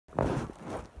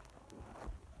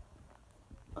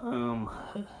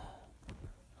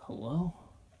Hello?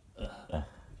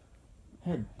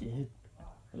 Hey, dude.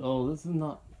 Oh, this is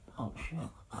not. Oh, shit.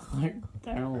 I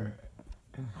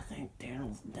think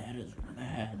Daniel's dad is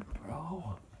mad,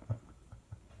 bro.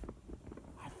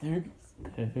 I think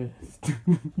he's pissed.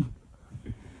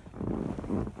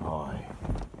 Hi.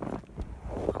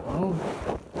 Hello?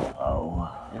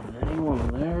 Oh. Is anyone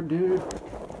there, dude?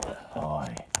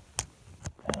 Hi.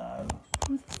 Hello.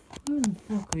 Who the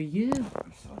fuck are you?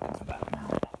 I'm just looking for that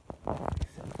man.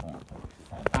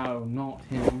 Oh, not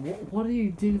him. What do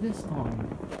you do this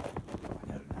time?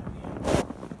 I don't know yet.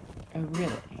 Oh,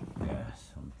 really?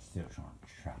 Yes, I'm still trying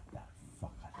to track that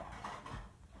fucker down.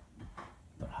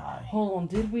 But hi. Hold on,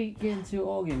 did we get into an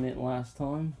argument last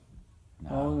time? No,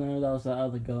 Oh, no, that was that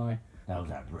other guy. that was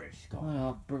that British guy.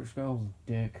 Oh, British guy was a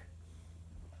dick.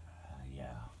 Yeah.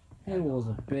 He was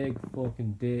a big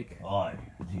fucking dick. Oi,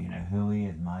 do you know who he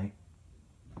is, mate?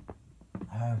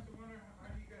 Oh.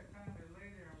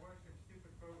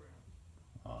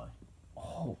 Oi.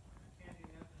 Oh,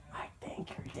 I think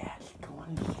your dad's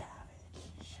going savage.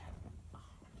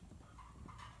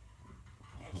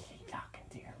 Is he talking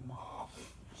to your mom?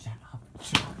 Shut up.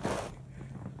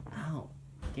 Ow,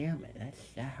 damn it,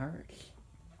 that hurts.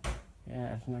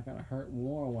 Yeah, it's not gonna hurt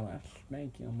more when I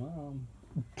spank your mom.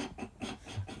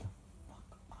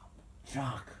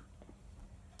 Chuck.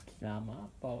 It's not my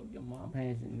fault. Your mom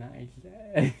has a nice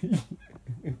day.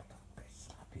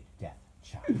 Slap you to death,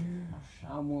 Chuck.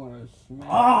 I wanna smack.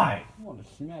 Oi! I wanna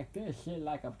smack this shit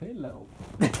like a pillow.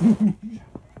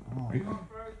 Oh.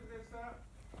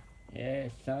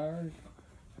 Yes, sir.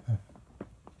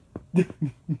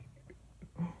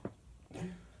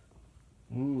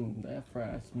 That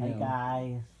fry smell. Hey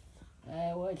guys.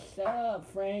 Hey, what's up,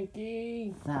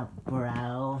 Frankie? What's up,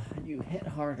 bro? You hit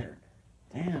harder.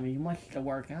 Damn, you must have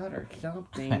worked out or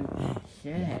something.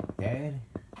 Shit. Dude.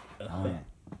 I went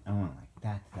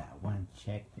like that one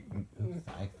chick. Oops,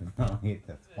 I accidentally hit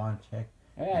this one chick.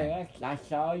 Hey, I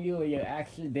saw you. You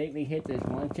accidentally hit this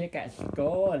one chick at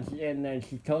school, and then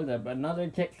she told another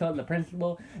chick told the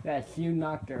principal that you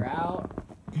knocked her out.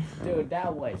 Dude,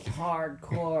 that was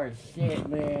hardcore shit,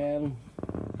 man.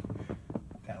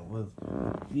 That was,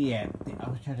 yeah. I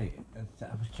was trying to,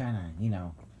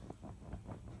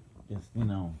 just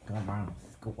go around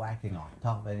school acting on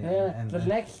top of it. Yeah, the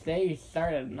next day he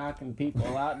started knocking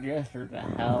people out just for the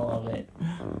hell of it.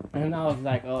 And I was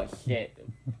like, oh shit,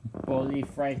 bully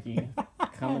Frankie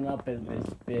coming up in this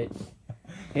bitch.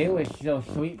 He was so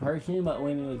sweet person, but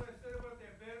when he was...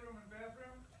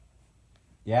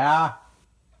 Yeah.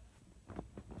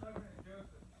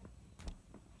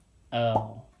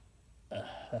 Oh.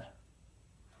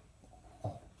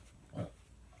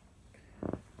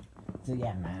 So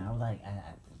yeah, man, I was like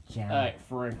at the gym. Alright,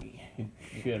 Frankie,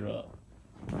 shut up.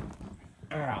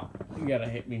 Ow, you gotta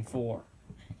hit me for.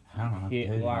 I don't know.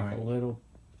 Hit Dude, like a little...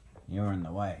 you were in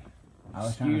the way.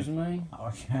 Excuse me? I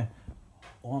was trying.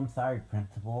 Oh, I'm sorry,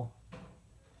 principal.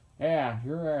 Yeah,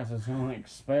 your ass is gonna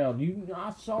expelled.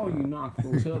 I saw you knock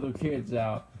those other kids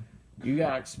out. You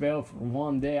got expelled for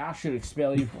 1 day. I should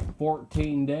expel you for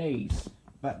 14 days.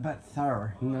 But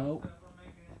sir. Nope.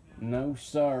 No,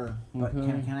 sir. But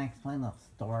Okay. can I explain the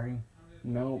story?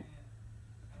 Nope.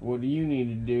 What you need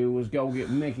to do is go get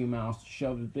Mickey Mouse to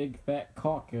shove his big fat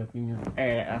cock up in your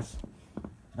ass.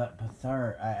 But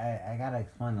sir, I gotta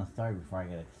explain the story before I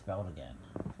get expelled again.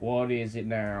 What is it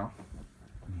now?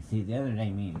 You see, the other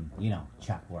day, me and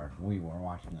Chuck we were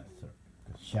watching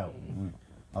the show.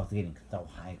 I was getting so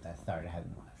hyped, I started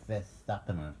having my fists up,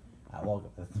 and then I woke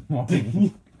up this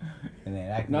morning. And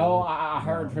then No, I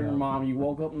heard from your mom. You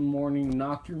woke up in the morning,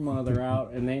 knocked your mother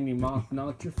out, and then you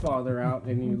knocked your father out,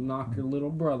 and you knocked your little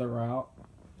brother out.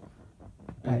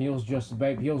 And he was just a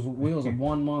baby. He was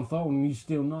 1 month old, and you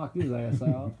still knocked his ass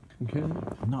out. Okay.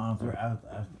 No,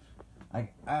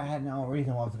 I had no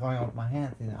reason what was going on with my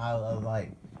hands, and I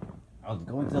was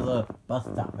going to the bus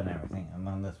stop and everything, and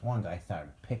then this one guy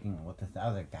started picking with this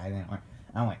other guy, and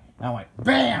I went,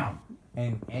 BAM!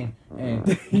 And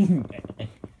he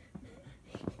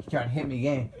tried to hit me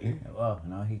again. Well,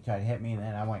 no, he tried to hit me, and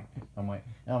then I went,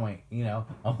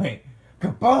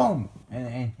 kaboom!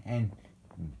 And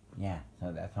yeah,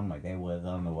 so that's how my day was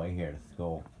on the way here to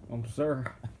school. I'm sorry.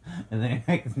 And then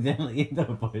I accidentally hit the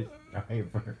bus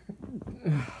driver.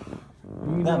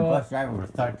 You That know bus what? driver would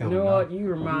start You going know up. what? You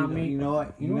remind me. You know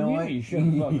what? You know what? You shut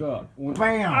the fuck up.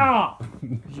 Bam! Ah!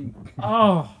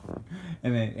 Oh!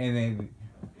 And then,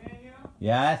 Daniel,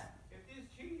 yes? if this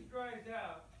cheese dries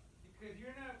out because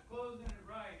you're not closing it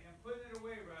right and putting it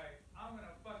away right, I'm gonna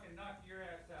fucking knock your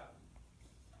ass out.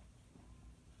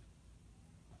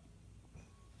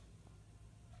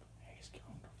 He's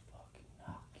going to fuck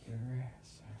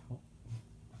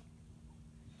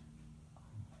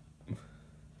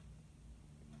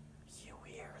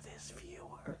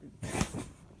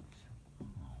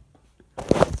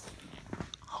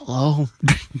Hello?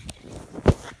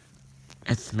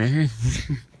 It's me.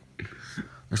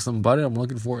 There's somebody I'm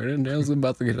looking for. And Dale's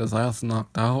about to get his ass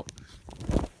knocked out.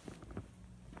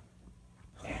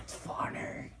 It's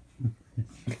funny.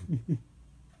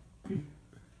 You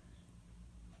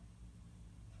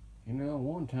know,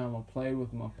 one time I played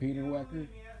with my Peter Wecker. Let me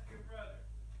ask your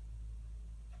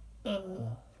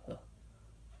brother.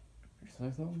 You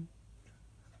say something?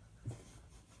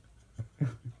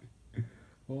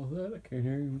 What was that? I can't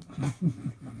hear you.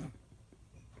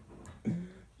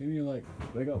 And you're like,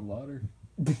 they got louder.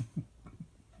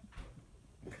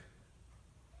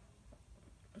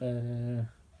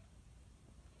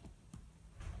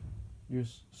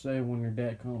 Just say when your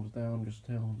dad comes down, just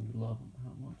tell him you love him,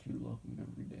 how much you love him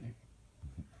every day.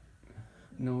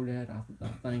 No, Dad, I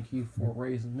thank you for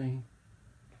raising me.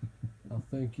 I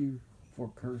thank you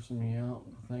for cursing me out.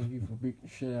 I thank you for beating the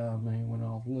shit out of me when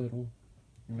I was little.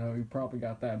 You know, you probably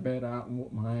got that bed out and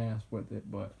whooped my ass with it,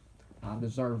 but I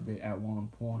deserved it at one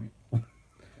point.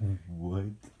 What?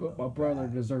 But my brother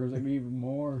deserves it even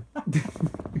more.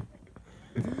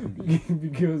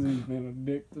 Because he's been a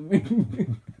dick to me.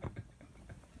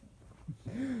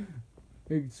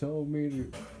 He told me to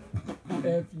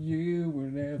F you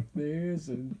and F this,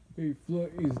 and he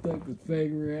stuck his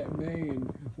finger at me,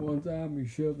 and one time he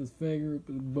shoved his finger up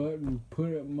his butt and put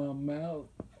it in my mouth.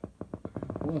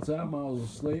 One time I was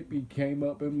asleep, he came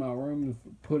up in my room and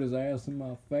put his ass in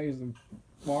my face and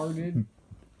farted.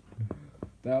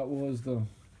 That was the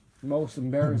most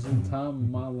embarrassing time of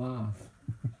my life.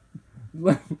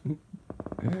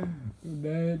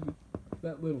 Dad,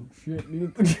 that little shit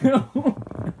needs to go.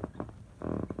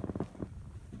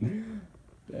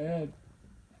 Dad,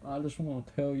 I just want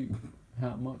to tell you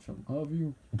how much I love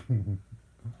you.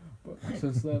 But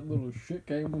since that little shit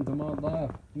came into my life,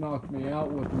 knocked me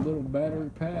out with a little battery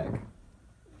pack,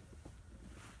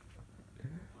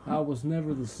 I was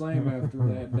never the same after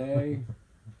that day.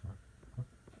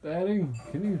 Daddy,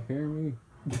 can you hear me?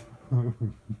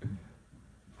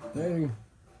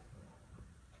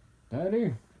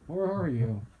 Daddy, where are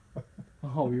you?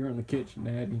 Oh, you're in the kitchen,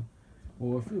 Daddy.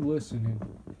 Well, if you're listening,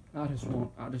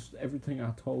 everything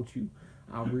I told you,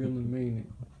 I really mean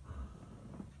it.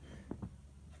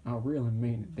 I really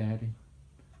mean it, Daddy.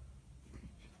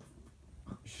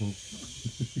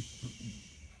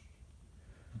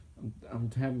 I'm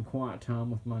having quiet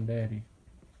time with my daddy.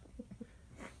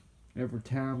 Every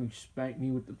time you spank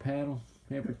me with the paddle,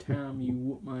 every time you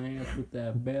whoop my ass with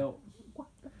that belt,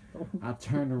 I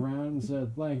turned around and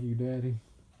said, "Thank you, Daddy.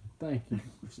 Thank you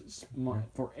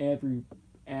for every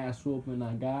ass whooping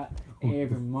I got,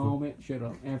 every moment. Shut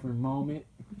up, every moment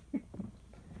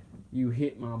you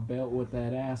hit my belt with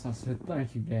that ass." I said,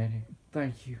 "Thank you, Daddy.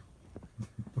 Thank you.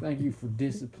 Thank you for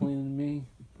disciplining me.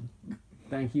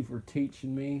 Thank you for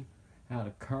teaching me how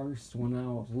to curse when I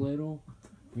was little.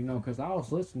 You know, because I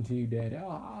was listening to you, Daddy.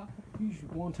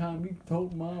 One time you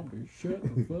told Mom to shut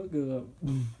the fuck up.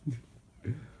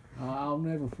 I'll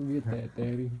never forget that,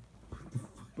 Daddy.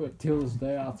 But till this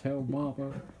day, I'll tell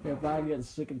Mama, if I get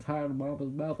sick and tired of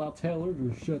Mama's mouth, I'll tell her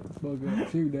to shut the fuck up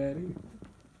too, Daddy.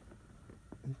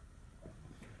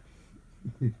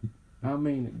 I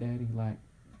mean it, Daddy. Like,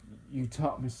 you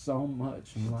taught me so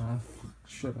much in life.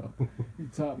 Shut up. You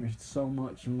taught me so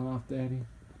much in life, Daddy.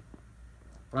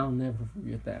 I'll never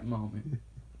forget that moment.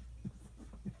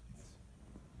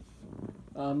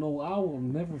 I know I will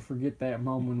never forget that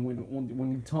moment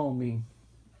when you told me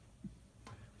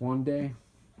one day,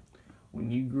 when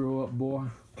you grow up, boy,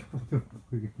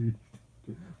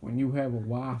 when you have a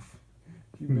wife,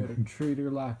 you better treat her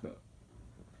like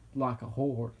a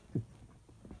whore.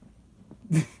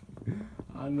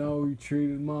 I know you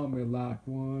treated Mommy like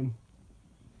one.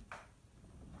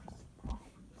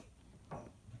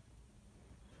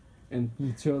 And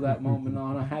until that moment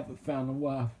on, I haven't found a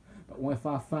wife. But if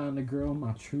I find a girl,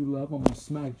 my true love, I'm gonna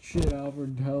smack the shit out of her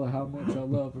and tell her how much I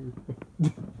love her.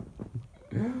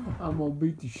 I'm gonna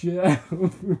beat the shit out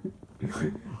of her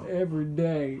every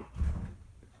day.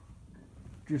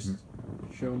 Just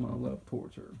show my love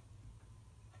towards her.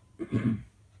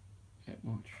 That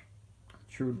much. I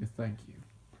truly thank you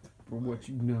for what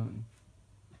you've done.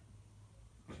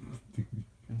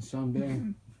 And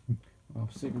someday, I'm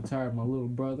sick and tired of my little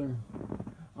brother.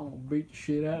 I'm gonna beat the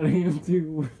shit out of him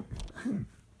too.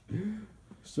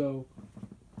 So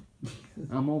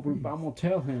I'm gonna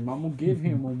tell him. I'm gonna give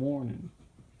him a warning.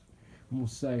 I'm gonna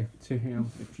say to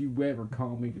him, if you ever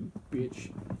call me a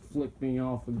bitch, flick me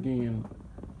off again,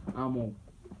 I'm gonna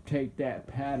take that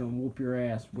paddle and whoop your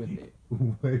ass with it.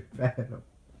 What paddle?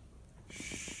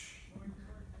 Shh.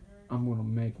 I'm gonna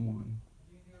make one.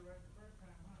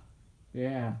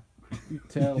 Yeah. You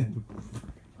tell him.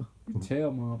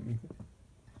 tell, mommy.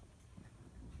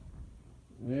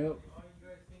 Yep. All you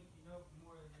guys think you know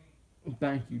more than me.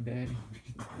 Thank you, Daddy.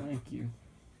 Thank you.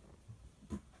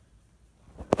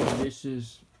 This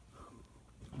is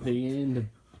the end of.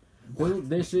 Well,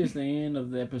 this is the end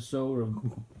of the episode of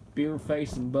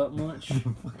Beaverface and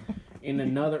Buttmunch. And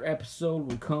another episode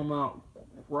will come out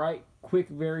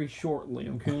very shortly.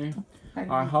 Okay.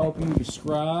 I hope you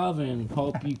subscribe and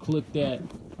hope you click that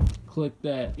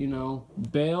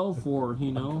bell for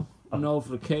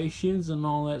notifications and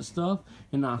all that stuff.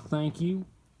 And I thank you.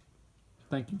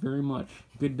 Thank you very much.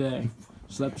 Good day.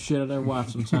 Slap the shit out of their wife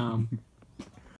sometime.